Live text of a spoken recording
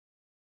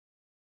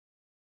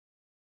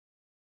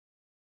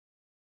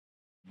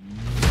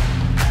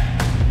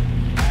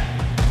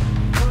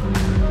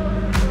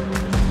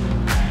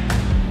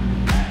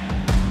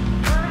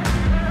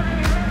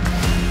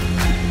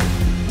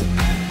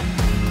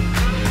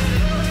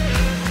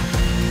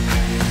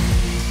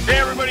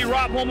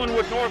Rob Holman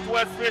with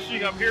Northwest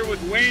Fishing. I'm here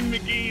with Wayne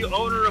McGee,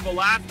 owner of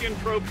Alaskan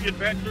Trophy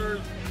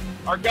Adventures.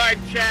 Our guide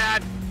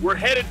Chad. We're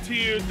headed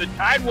to the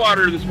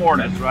Tidewater this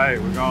morning. That's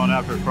right, we're going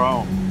after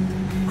chrome.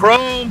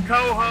 Chrome,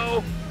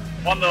 coho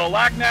on the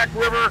Alagnak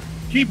River.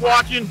 Keep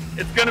watching,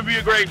 it's gonna be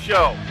a great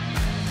show.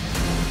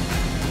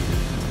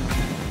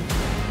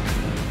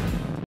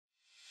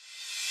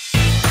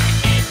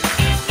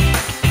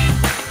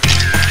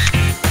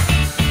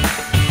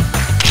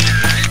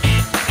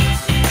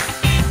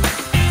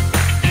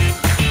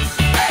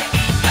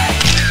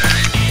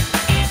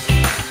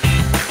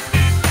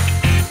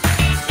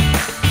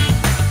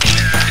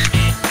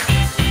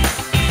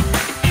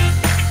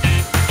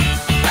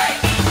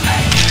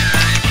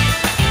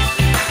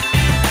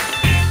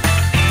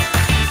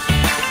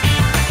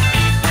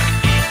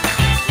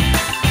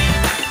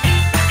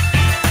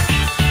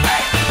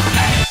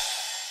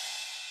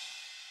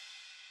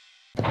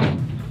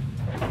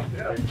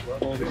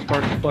 All the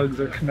spark plugs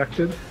are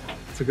connected.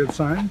 It's a good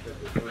sign.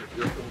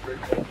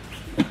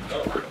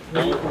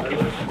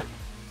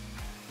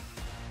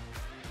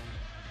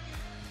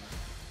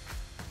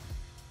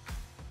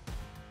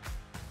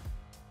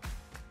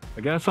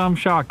 I guess I'm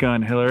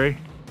shotgun, Hillary.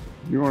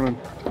 You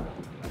want to?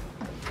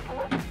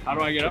 How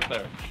do I get up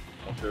there?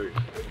 I'll show you.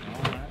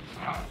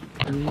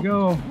 Here you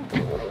go.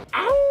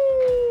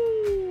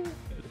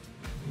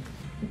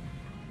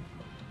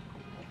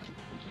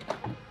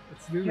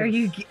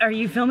 Are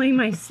you filming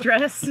my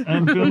stress?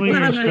 I'm filming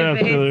your stress,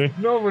 Hillary.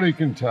 Nobody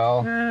can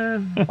tell.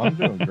 I'm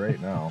doing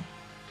great now.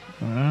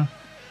 I'm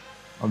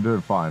doing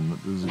fine.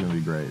 This is gonna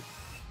be great.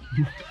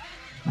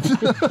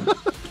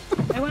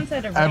 I once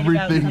had to write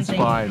Everything's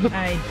about something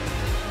fine.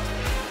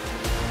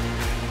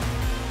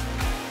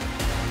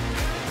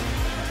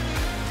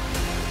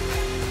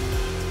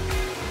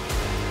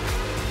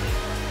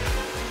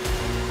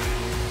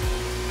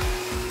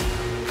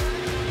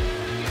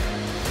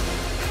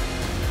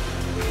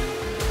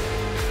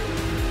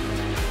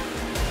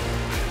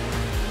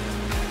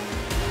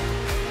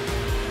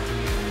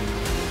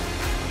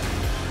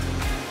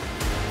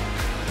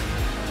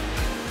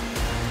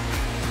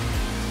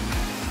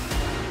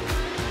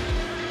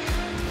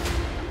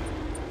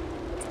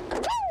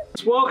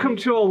 Welcome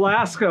to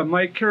Alaska.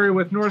 Mike Carey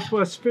with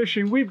Northwest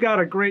Fishing. We've got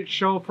a great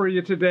show for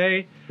you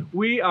today.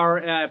 We are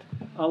at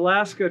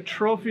Alaska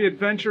Trophy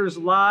Adventures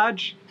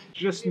Lodge,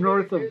 just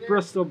north of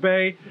Bristol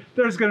Bay.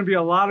 There's going to be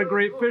a lot of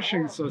great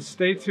fishing, so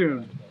stay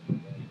tuned.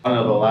 One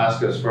of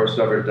Alaska's first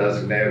ever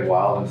designated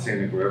wild and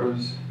scenic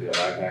rivers, the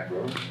Alagnak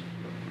River.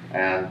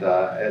 And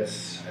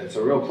it's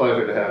a real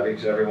pleasure to have each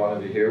and every one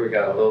of you here. We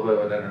got a little bit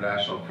of an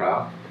international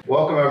crowd.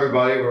 Welcome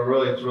everybody. We're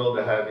really thrilled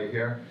to have you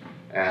here.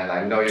 And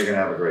I know you're going to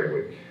have a great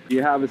week.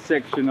 You have a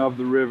section of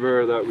the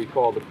river that we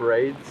call the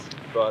parades,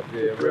 but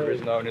the river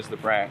is known as the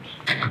branch.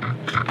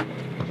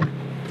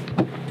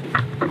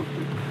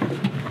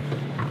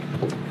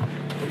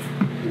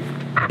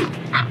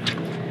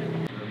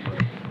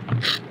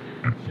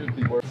 Should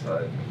be worth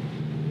side.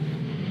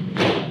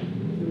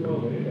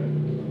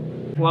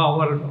 Wow,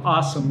 what an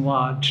awesome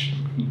lodge.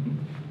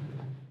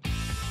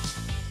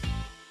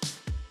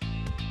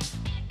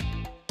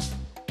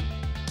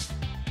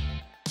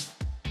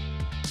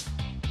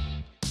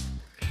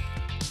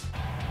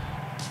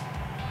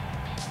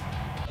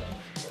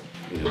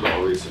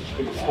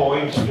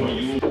 Points for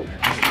you.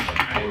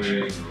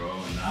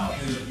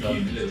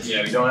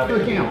 Yeah, we don't have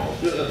a camel.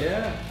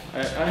 Yeah, I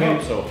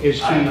hope so. Here you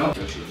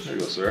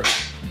go, sir.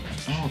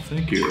 Oh,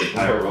 thank you.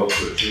 I have a rope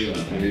for it. You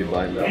need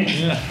blind belt.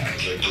 Yeah.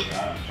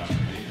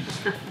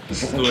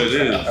 This is the way it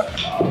is.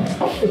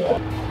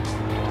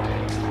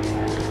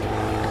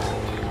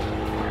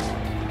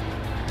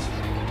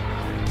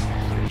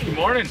 Good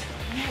morning.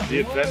 The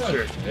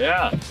adventure.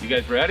 Yeah. You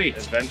guys ready?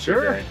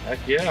 Adventure? Heck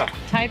yeah.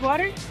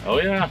 Tidewater? Oh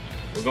yeah.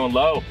 We're going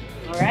low.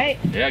 All right.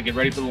 Yeah, get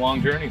ready for the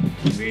long journey.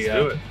 Let's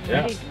do it.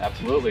 Yeah,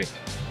 absolutely.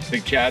 I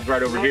think Chad's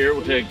right over here.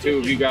 We'll take two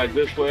of you guys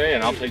this way,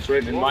 and I'll take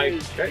straight in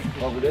Mike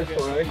over this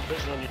way.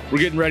 We're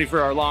getting ready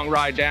for our long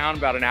ride down,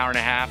 about an hour and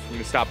a half. We're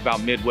gonna stop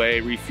about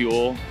midway,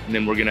 refuel, and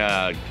then we're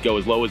gonna go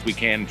as low as we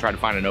can and try to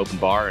find an open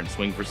bar and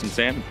swing for some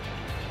salmon.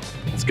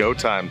 It's go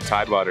time.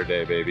 Tidewater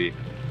day, baby.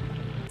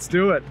 Let's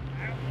do it.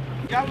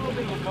 We got a little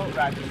bit of a boat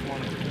ride this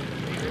morning.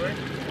 Really?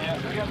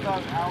 Yeah, we got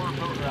about an hour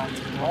boat ride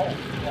this morning.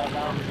 Yeah, an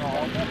hour.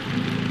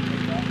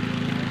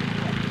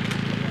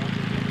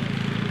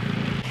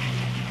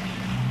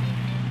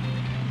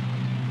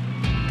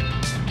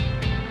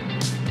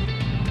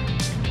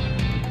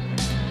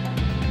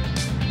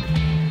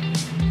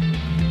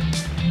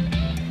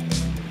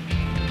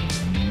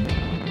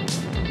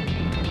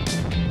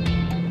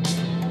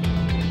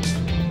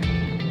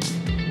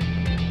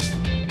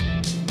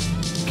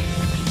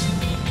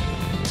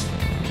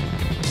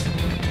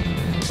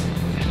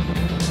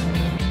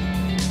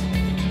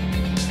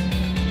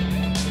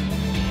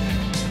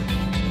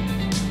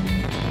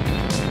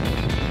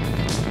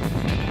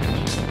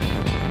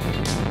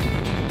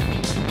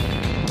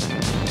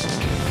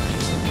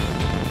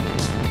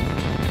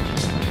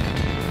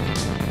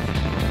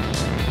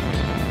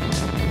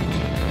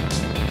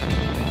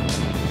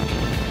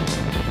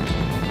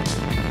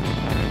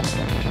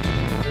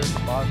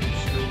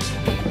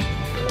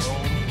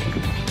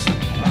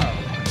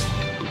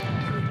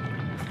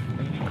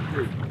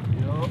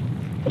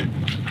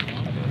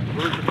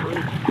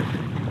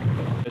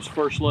 It's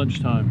first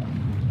lunch time.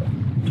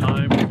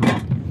 Time for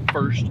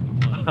first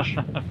lunch.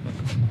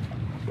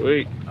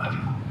 Sweet.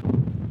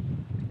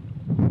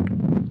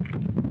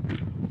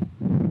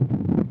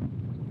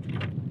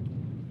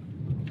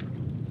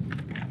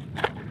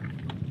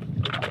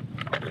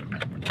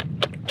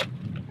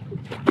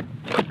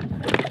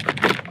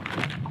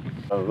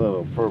 A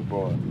little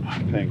purple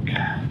and pink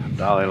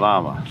Dalai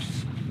Lama.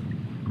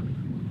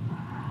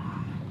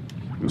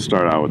 We'll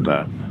start out with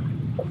that.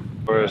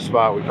 We're at a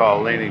spot we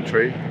call a leaning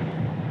tree.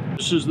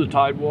 This is the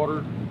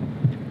tidewater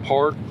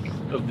part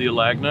of the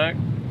Alagnak.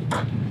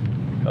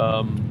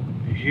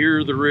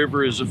 Here the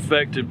river is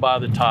affected by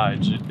the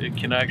tides. It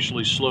can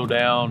actually slow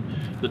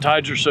down. The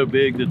tides are so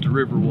big that the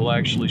river will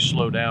actually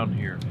slow down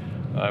here.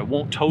 It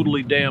won't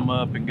totally dam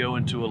up and go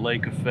into a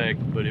lake effect,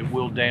 but it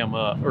will dam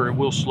up, or it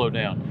will slow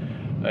down.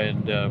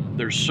 And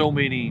there's so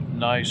many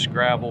nice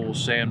gravel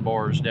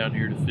sandbars down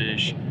here to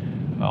fish.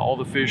 All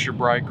the fish are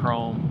bright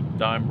chrome,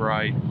 dime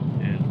bright,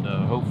 and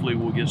hopefully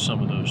we'll get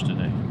some of those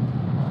today.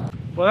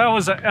 Well, that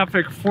was an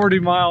epic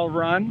 40-mile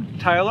run,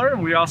 Tyler.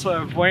 And we also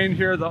have Wayne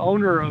here, the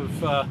owner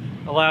of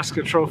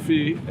Alaska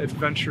Trophy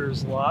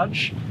Adventures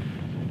Lodge.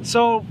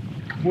 So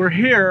we're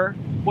here.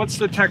 What's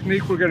the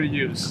technique we're going to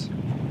use?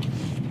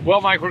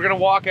 Well, Mike, we're gonna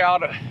walk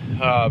out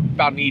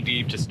about knee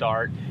deep to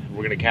start.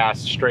 We're gonna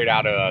cast straight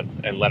out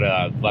and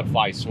let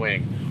fly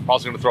swing. We're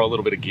also gonna throw a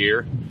little bit of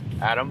gear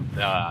at them,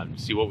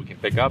 see what we can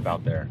pick up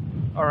out there.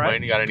 All right.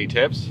 Wayne, you got any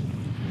tips?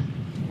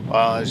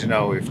 Well, as you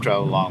know, we've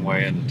traveled a long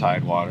way into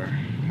tidewater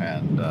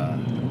and a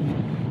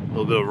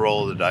little bit of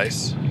roll of the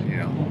dice, you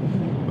know.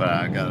 But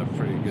I got a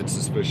pretty good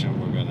suspicion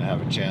we're gonna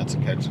have a chance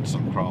of catching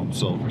some chrome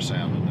silver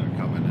salmon that are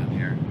coming in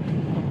here.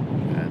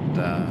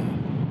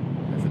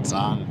 And if it's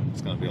on,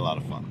 it's gonna be a lot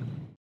of fun.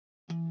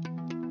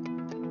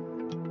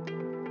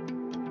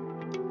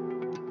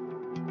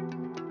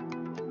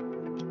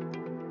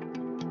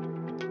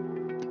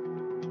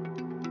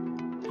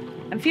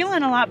 I'm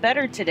feeling a lot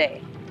better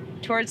today.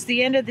 Towards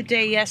the end of the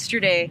day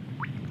yesterday,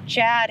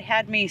 Chad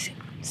had me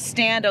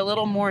stand a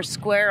little more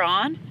square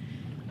on,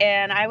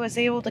 and I was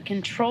able to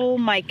control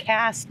my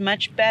cast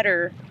much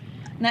better.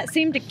 And that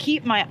seemed to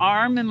keep my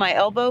arm and my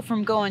elbow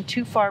from going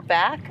too far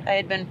back. I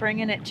had been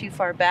bringing it too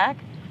far back.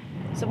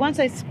 So once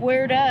I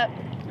squared up,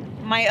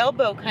 my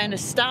elbow kind of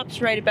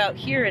stops right about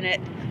here, and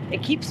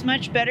it keeps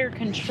much better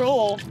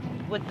control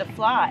with the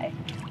fly.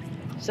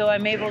 So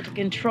I'm able to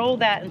control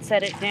that and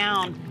set it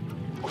down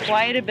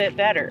quite a bit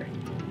better.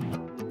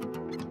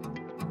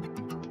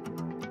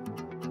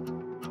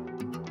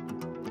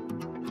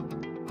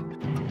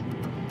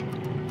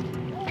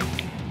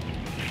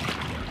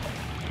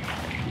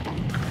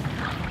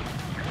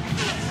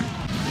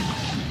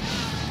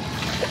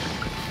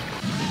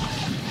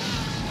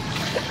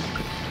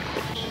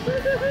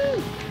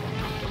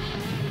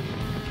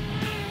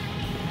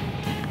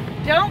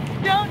 Don't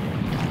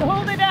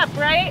hold it up,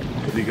 right?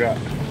 What do you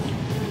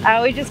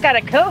got? We just got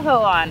a coho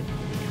on.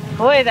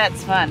 Boy,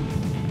 that's fun.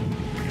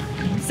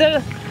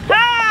 So,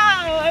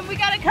 and we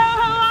got a coho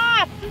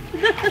off!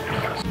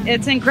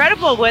 It's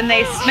incredible when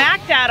they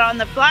smack that on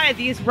the fly.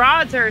 These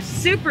rods are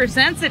super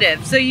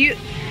sensitive, so you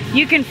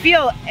can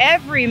feel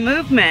every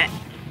movement.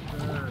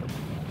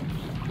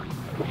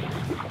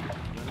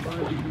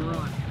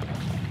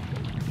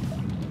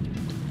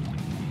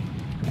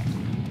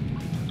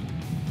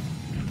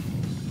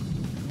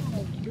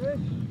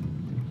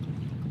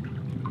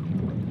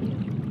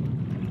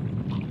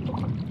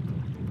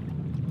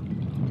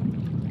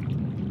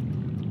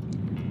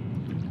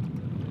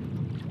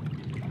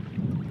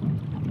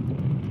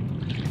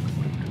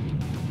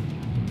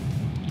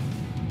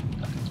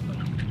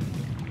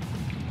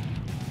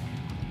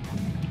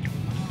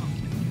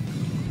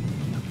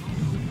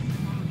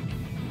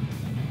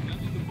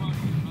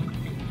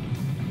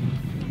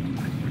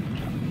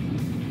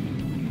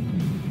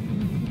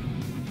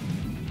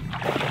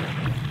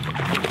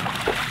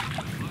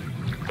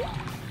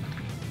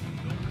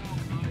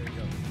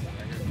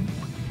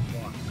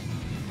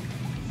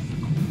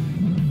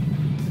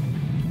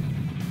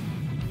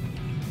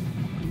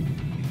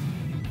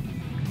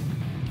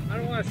 I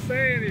don't want to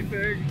say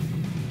anything.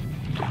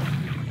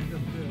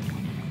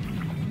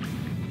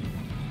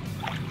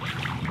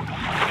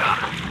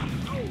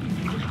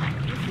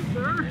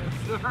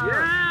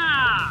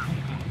 Yeah!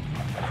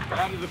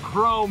 That is a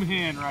chrome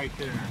hen right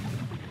there.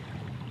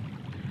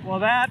 Well,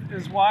 that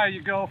is why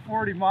you go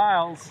 40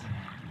 miles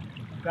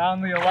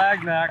down the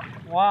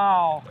Alagnak.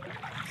 Wow.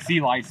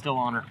 Sea lice still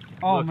on her.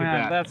 Oh, Look man,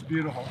 at that. that's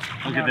beautiful.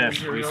 Look at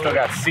this. We still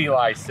got sea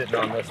lice sitting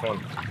on this one.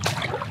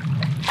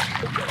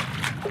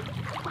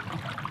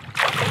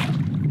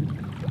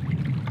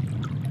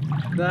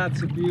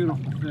 That's a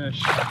beautiful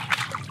fish.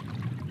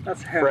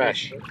 That's heavy.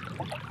 Fresh.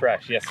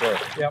 Fresh, yes sir.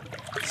 Yep.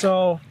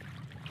 So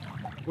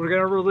we're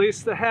gonna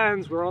release the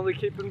hens. We're only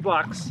keeping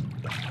bucks,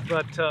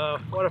 but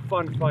what a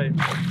fun fight.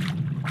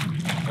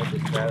 I'll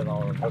just grab it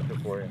all and hook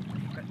it for you.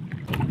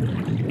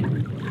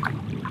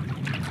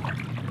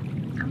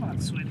 Come on,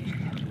 sweetie.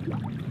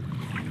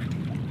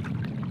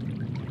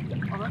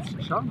 Oh, that's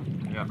chunky.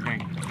 Yeah,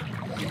 pink.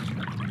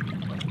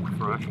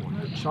 fresh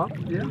one. Chum?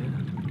 Yeah.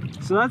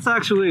 So that's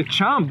actually a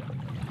chum.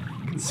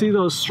 You can see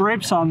those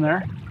stripes on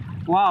there.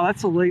 Wow,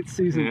 that's a late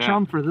season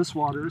chum for this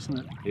water, isn't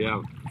it?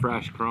 Yeah,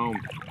 fresh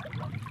chrome.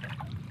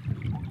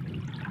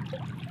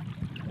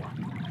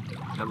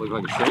 That looked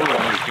like a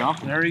silver chum.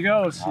 There he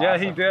goes. Awesome. Yeah,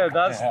 he did.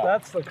 That's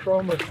the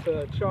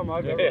chromest chum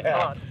I've ever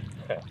caught.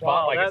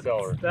 Wow, like a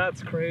silver.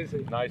 That's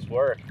crazy. Nice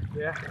work.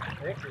 Yeah,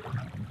 thank you.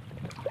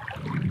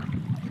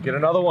 Get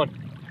another one.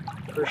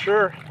 For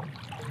sure.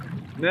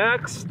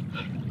 Next.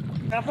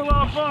 That's a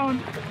lot of fun.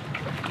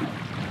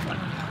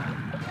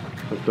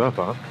 Hooked up,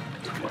 huh?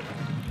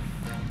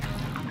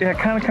 Yeah, it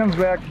kind of comes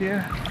back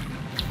here.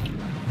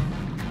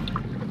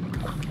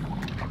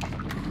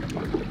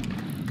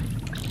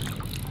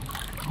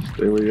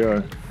 There we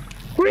go.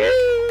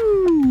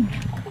 Woo!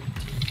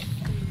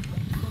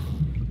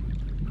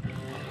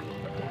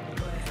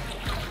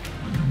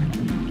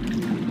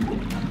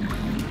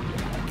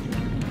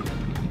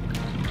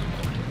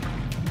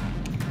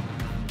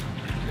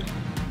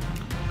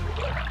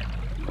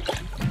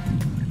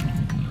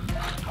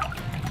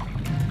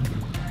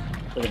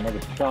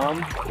 Another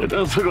chum. It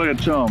does look like a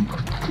chum.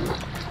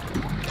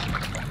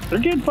 They're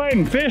good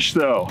fighting fish,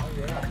 though. Oh,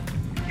 yeah.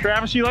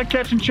 Travis, you like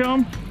catching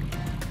chum?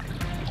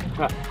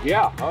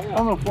 Yeah. Oh, yeah.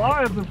 On the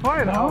fly, it's a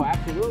fight, huh? Oh,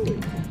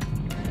 absolutely.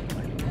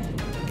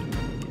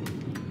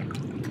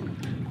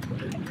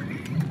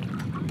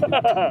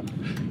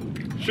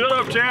 Shut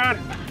up, Chad.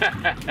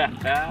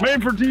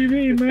 Made for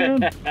TV,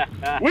 man.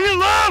 We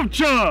love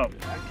chum.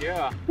 Heck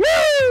yeah.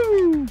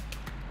 Woo!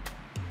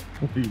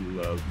 He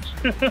loves.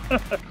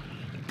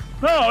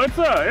 No, it's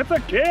a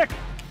kick.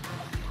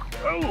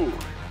 Oh,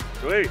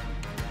 sweet.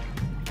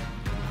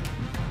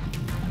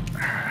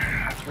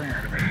 That's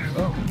weird.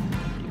 Oh,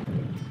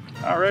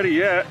 not ready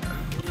yet.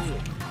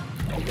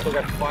 Still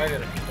got the fight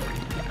in it.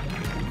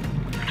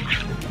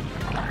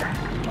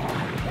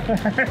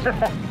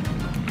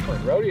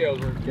 Like rodeos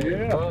were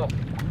getting tough.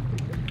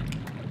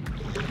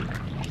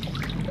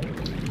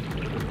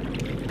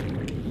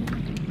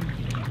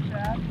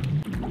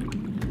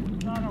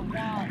 Not a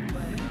wow,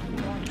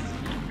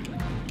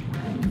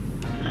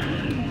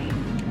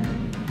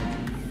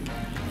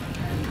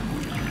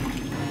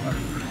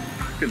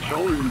 Fucking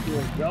shoulders and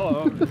feel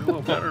jello. A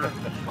little better.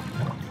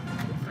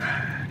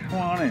 Come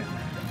on in.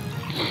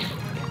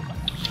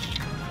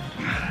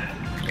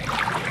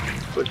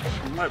 But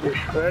you might be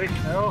ready.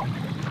 No.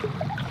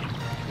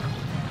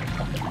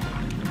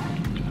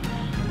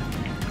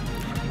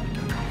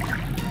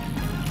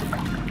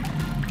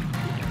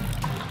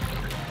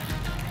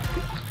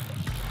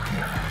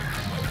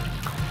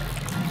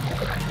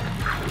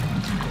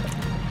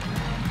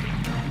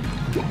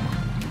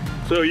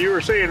 So you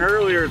were saying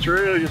earlier, it's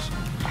really just,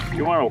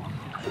 you want to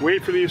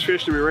wait for these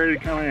fish to be ready to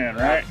come in,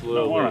 right?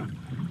 Absolutely. Don't want to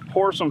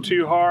force them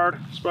too hard,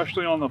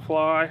 especially on the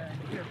fly.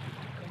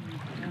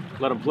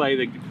 Let them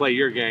play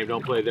your game,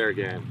 don't play their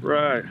game.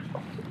 Right.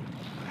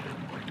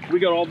 We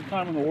got all the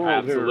time in the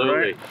world Absolutely.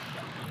 here, right?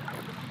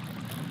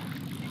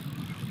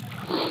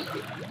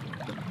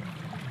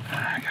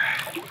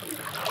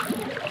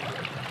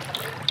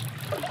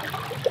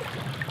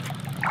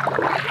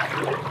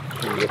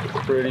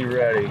 Pretty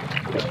ready.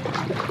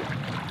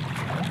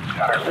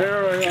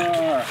 There we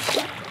are.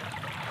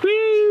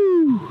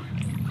 Woo!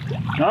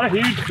 Not a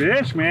huge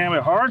fish, man,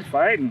 but hard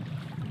fighting.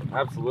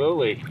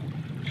 Absolutely.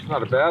 It's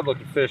not a bad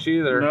looking fish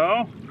either.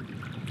 No?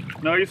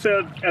 No, you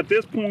said at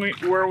this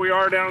point where we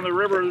are down in the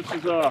river, this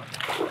is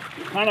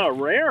kind of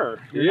rare.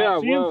 You're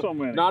not seeing so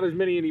many. Not as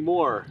many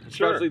anymore.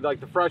 Especially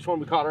like the fresh one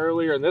we caught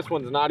earlier, and this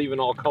one's not even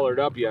all colored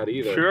up yet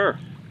either. Sure.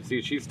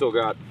 See, she's still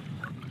got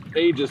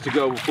ages to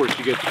go before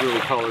she gets really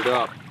colored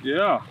up.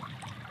 Yeah.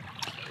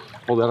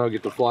 Well, then I'll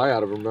get the fly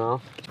out of her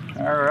mouth.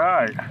 All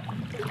right.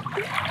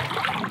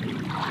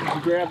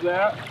 Grab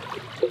that,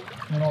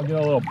 and I'll get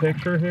a little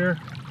picture here.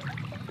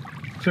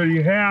 So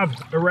you have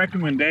a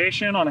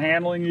recommendation on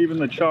handling even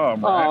the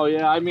chum, right? Oh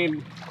yeah, I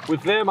mean,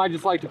 with them, I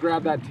just like to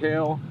grab that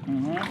tail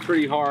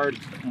pretty hard.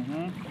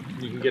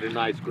 You can get a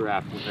nice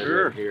grasp when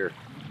they're in here.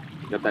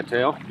 Got that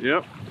tail?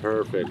 Yep.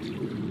 Perfect.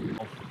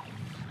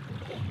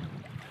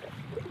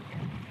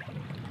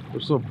 We're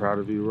so proud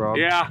of you, Rob.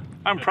 Yeah,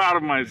 I'm proud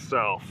of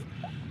myself.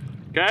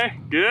 Okay,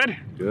 good?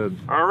 Good.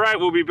 All right,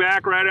 we'll be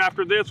back right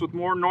after this with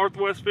more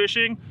Northwest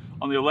fishing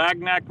on the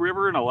Alagnak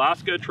River and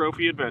Alaska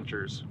Trophy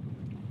Adventures.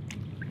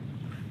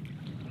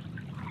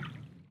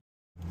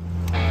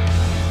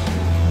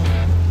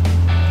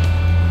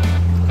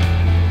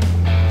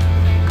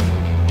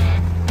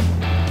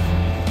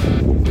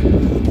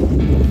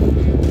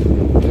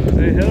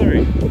 Hey,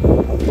 Hillary.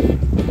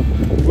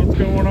 What's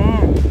going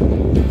on?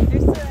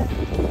 There's a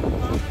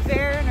mama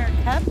bear and her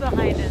cub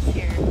behind us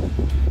here.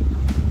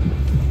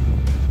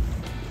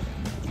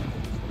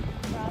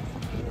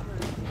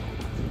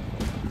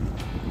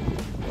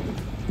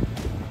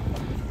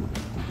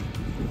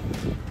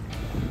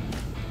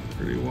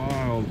 Pretty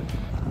wild.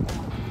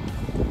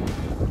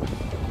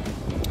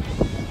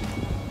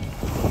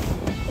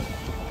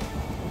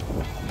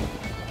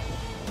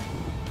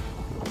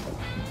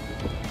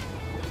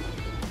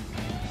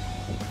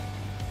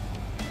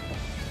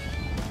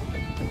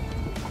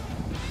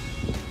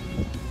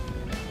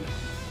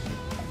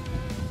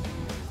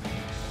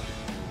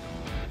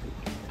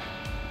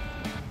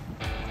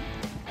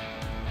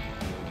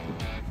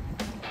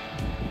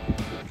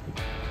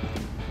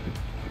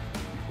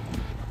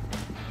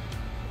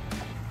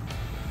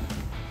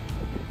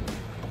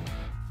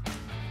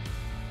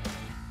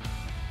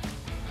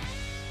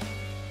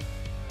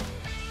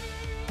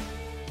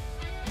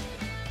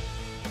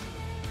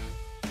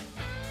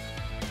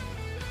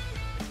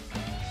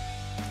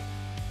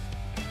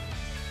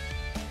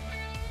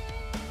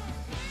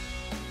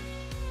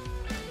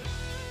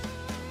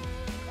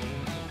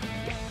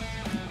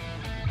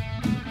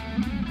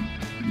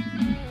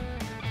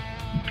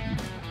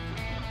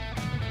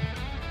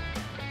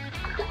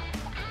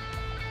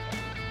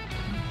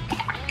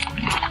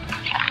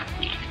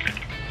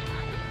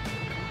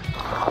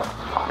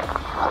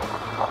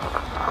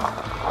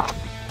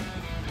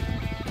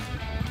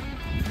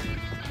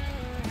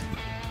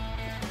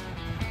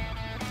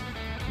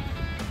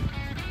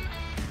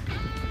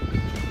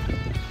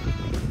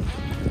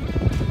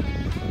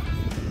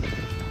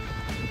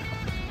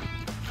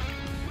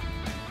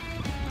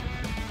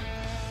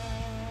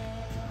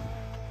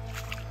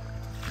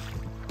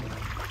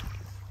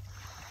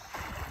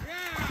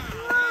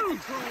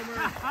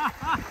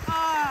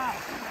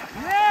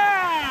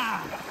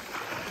 Yeah!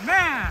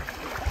 Man!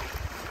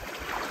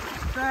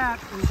 That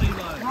is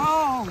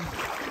wrong!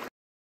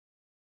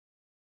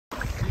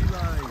 Sea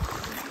lice.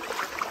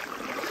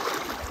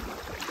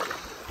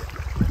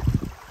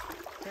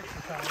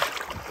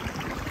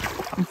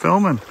 I'm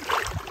filming.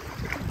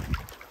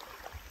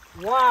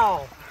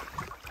 Wow!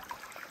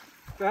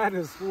 That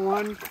is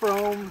one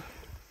chrome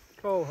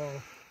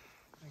coho.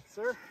 Thanks,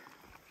 sir.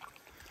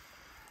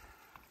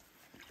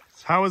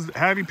 How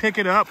do you pick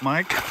it up,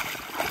 Mike?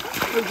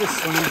 We just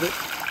slammed it.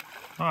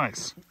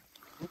 Nice.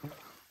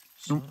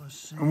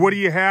 And what do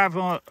you have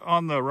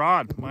on the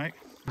rod, Mike?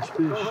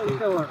 Coho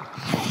killer.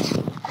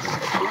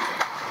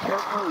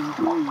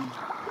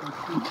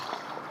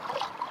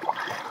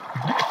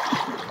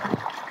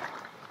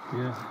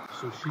 Yeah,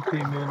 so she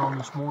came in on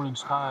this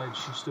morning's tide.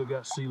 She still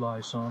got sea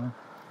lice on her.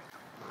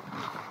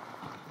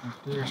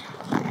 Right there.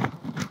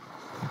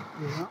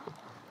 Yeah.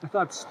 I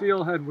thought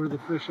steelhead were the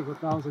fish of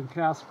 1,000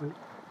 casts, but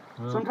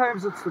Well,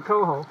 sometimes it's the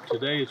coho.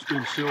 today it's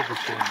been silver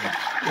salmon.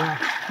 Yeah.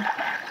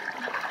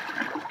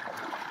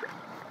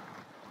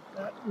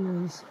 That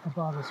is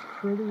about as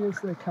pretty as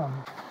they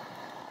come.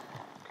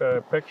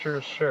 Okay,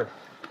 pictures, sure.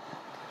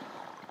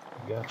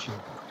 Got you.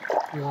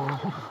 Yeah.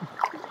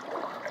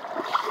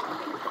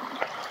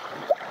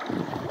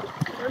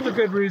 There's a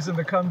good reason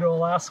to come to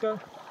Alaska,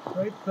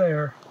 right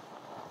there.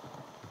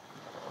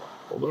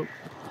 Hold up.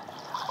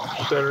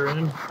 Set her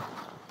in.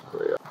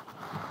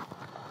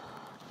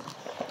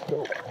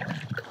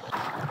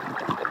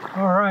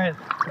 All right,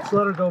 let's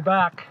let her go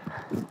back.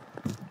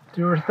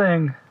 Do her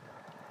thing.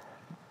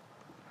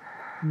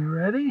 You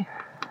ready?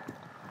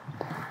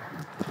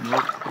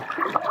 Nope.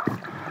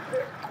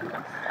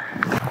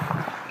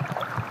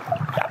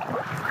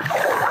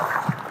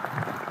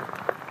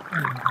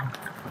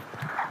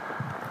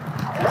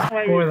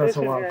 Boy, that's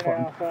a lot of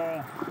fun.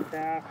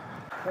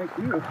 Thank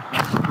you.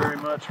 Thank you very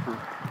much for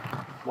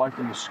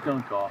wiping the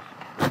skunk off.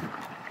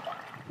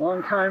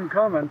 Long time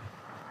coming.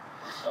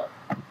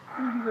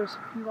 Maybe there's a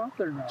few out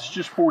there now. It's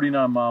just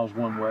 49 miles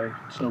one way.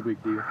 It's no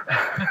big deal.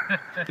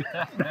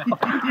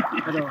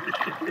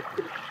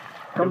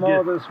 Come We'll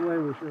all this way,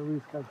 we should at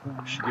least catch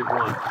one. Should get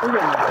one. We'll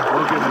get one.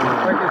 We'll get one.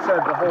 Like I said,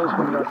 the hole's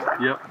been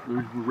rested. Yep, we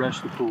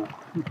rest the pool.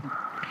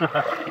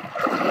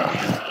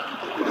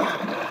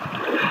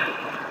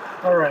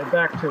 All right,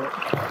 back to it.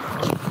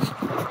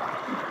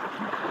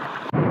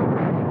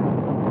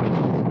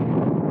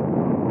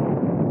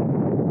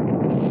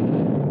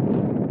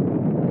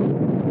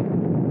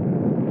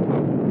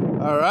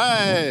 All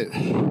right.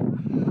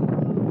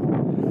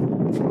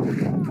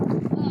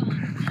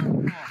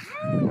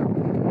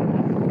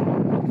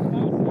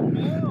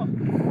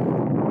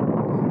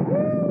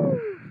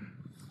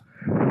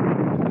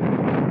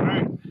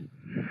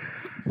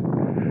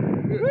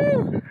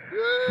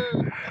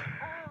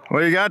 What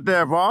do you got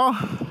there, Paul?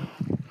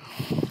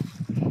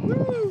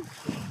 Woo!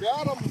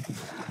 Got him.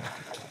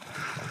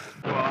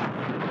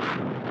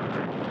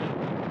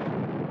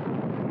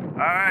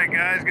 All right,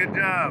 guys, good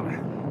job.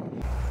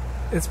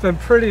 It's been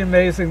pretty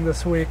amazing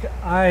this week.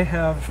 I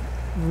have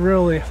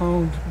really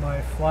honed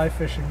my fly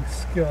fishing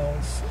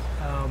skills.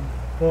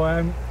 Boy,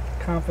 I'm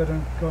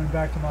confident going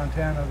back to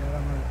Montana that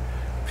I'm going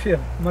to be a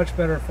much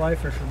better fly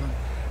fisherman.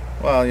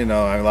 Well, you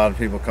know, a lot of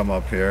people come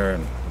up here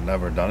and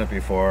never done it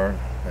before,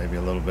 maybe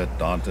a little bit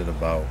daunted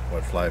about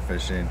what fly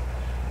fishing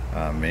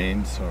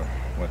means or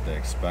what they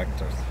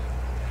expect or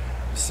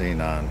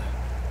seen on,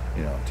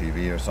 you know,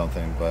 TV or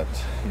something. But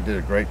you did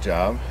a great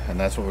job, and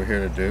that's what we're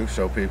here to do,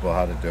 show people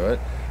how to do it.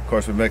 Of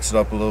course, we mixed it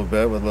up a little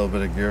bit with a little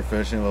bit of gear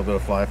fishing, a little bit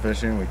of fly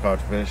fishing. We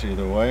caught fish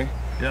either way.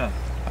 Yeah.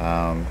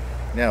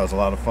 Yeah, it was a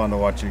lot of fun to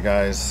watch you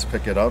guys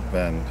pick it up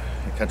and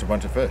catch a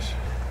bunch of fish.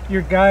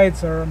 Your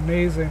guides are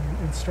amazing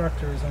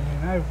instructors. I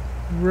mean, I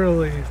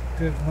really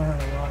did learn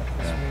a lot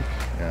this week.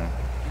 Yeah.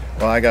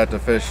 Well, I got to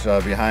fish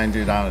behind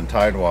you down in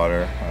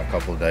Tidewater a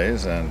couple of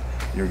days, and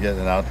you were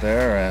getting out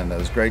there, and it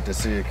was great to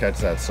see you catch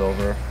that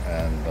silver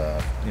and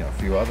you know, a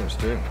few others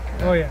too.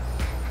 Yeah. Oh yeah.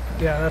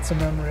 Yeah, that's a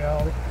memory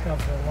I'll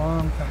have for a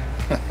long time.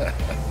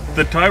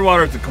 The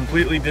Tidewater is a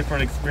completely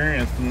different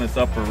experience than this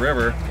upper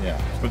river. Yeah.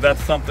 But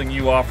that's something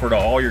you offer to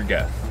all your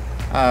guests.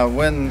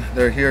 When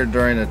they're here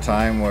during a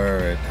time where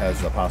it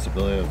has the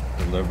possibility of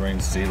delivering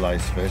sea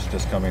lice fish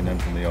just coming in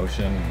from the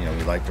ocean, you know,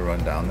 we like to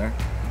run down there.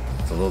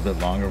 It's a little bit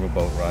longer of a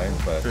boat ride,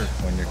 but Sure.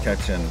 when you're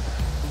catching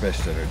fish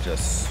that are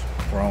just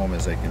chrome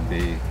as they can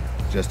be,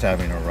 just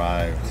having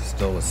arrived,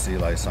 still with sea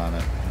lice on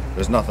it,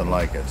 there's nothing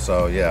like it.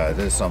 So yeah, it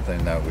is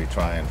something that we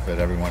try and fit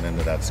everyone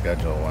into that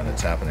schedule when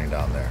it's happening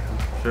down there.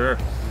 Sure.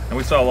 And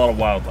we saw a lot of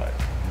wildlife.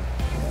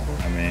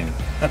 I mean,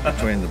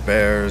 between the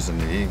bears and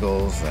the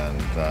eagles,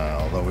 and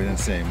although we didn't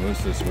see any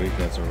moose this week,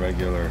 that's a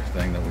regular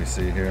thing that we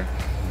see here.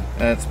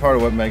 And it's part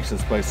of what makes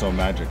this place so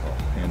magical,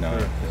 you know,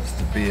 Sure. is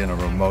to be in a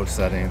remote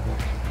setting,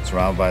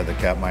 surrounded by the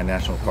Katmai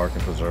National Park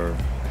and Preserve.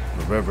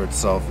 The river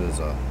itself is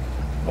a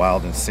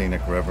wild and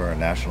scenic river, a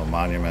national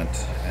monument,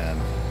 and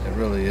it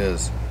really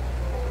is,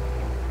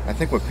 I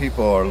think, what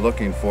people are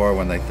looking for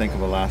when they think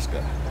of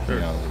Alaska. you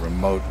know, the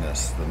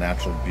remoteness, the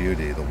natural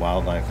beauty, the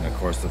wildlife, and of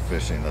course the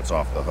fishing that's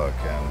off the hook.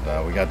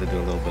 And we got to do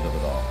a little bit of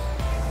it all.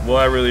 Well,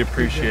 I really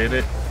appreciate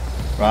it.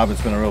 Rob,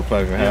 it's been a real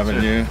pleasure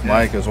having you.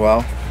 Mike as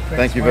well.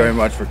 Thank you very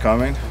much for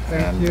coming.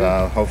 And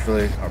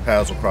hopefully our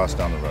paths will cross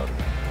down the road.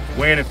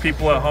 Wayne, if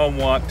people at home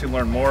want to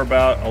learn more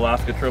about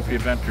Alaska Trophy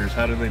Adventures,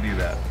 how do they do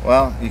that?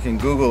 Well, you can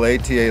Google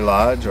ATA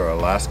Lodge or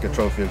Alaska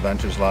Trophy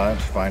Adventures Lodge.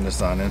 Find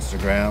us on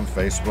Instagram,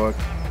 Facebook,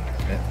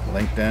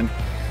 LinkedIn.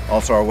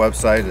 Also, our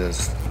website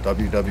is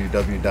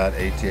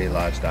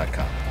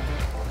www.atalodge.com.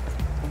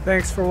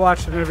 Thanks for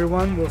watching,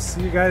 everyone. We'll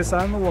see you guys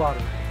on the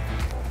water.